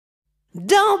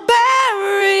Don't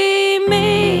bury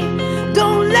me,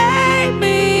 don't lay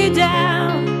me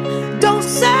down, don't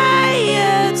say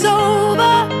it's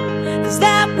over, 'cause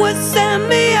that would send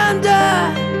me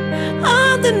underneath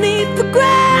the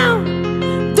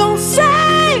ground. Don't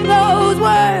say those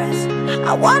words,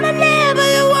 I wanna live but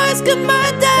your words can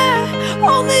murder.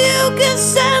 Only you can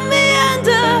send me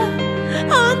under.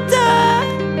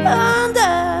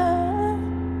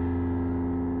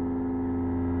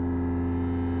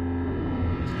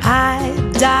 I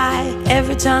die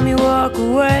every time you walk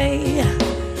away.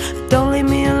 Don't leave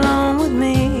me alone with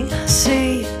me.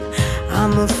 See,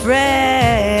 I'm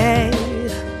afraid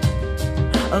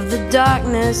of the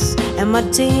darkness and my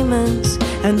demons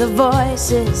and the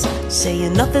voices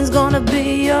saying nothing's gonna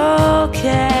be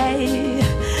okay.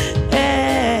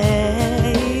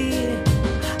 Hey,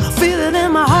 I feel it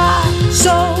in my heart,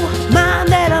 soul, mind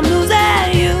that I'm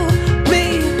losing you, me.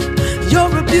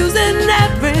 You're abusing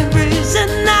every reason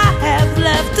I have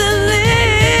left to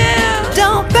live.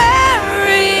 Don't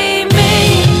bury me,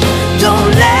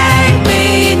 don't lay me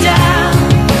down,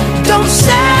 don't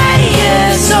say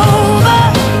it's over,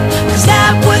 'cause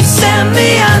that would send me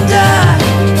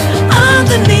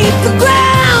underneath the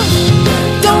ground.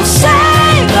 Don't say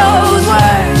those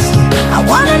words, I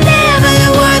wanna live and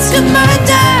your words can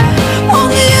murder.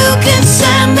 Only you can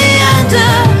send me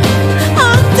under.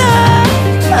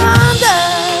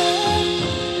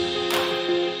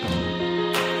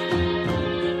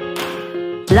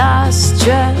 Lost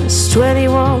stress,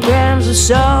 21 grams of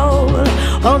soul,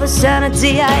 all the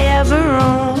sanity I ever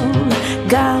owned,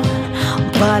 gone,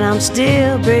 but I'm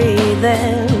still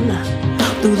breathing.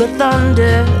 Through the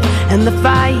thunder and the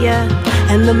fire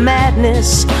and the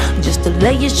madness, just to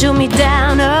lay you shoot me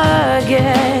down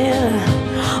again.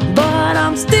 But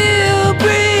I'm still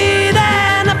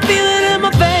breathing, I feel it in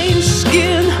my veins,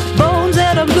 skin, bones,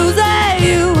 and I'm losing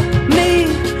you, me.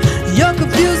 You're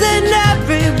confusing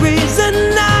every reason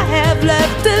I have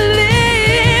left to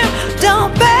live.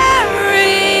 Don't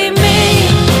bury me,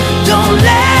 don't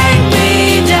lay me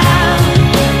down,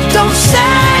 don't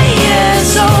say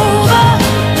it's over,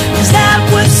 'cause that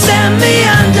would send me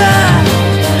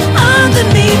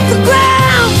underneath the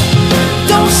ground.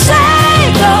 Don't say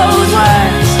those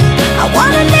words, I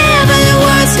wanna live and your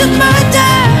words can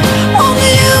murder.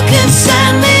 Only you can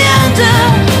send me under.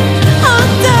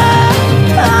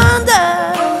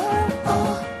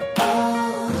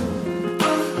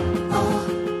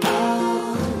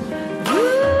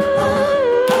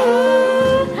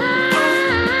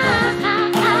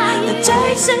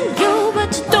 Chasing you, but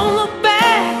you don't look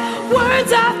back.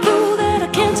 Words I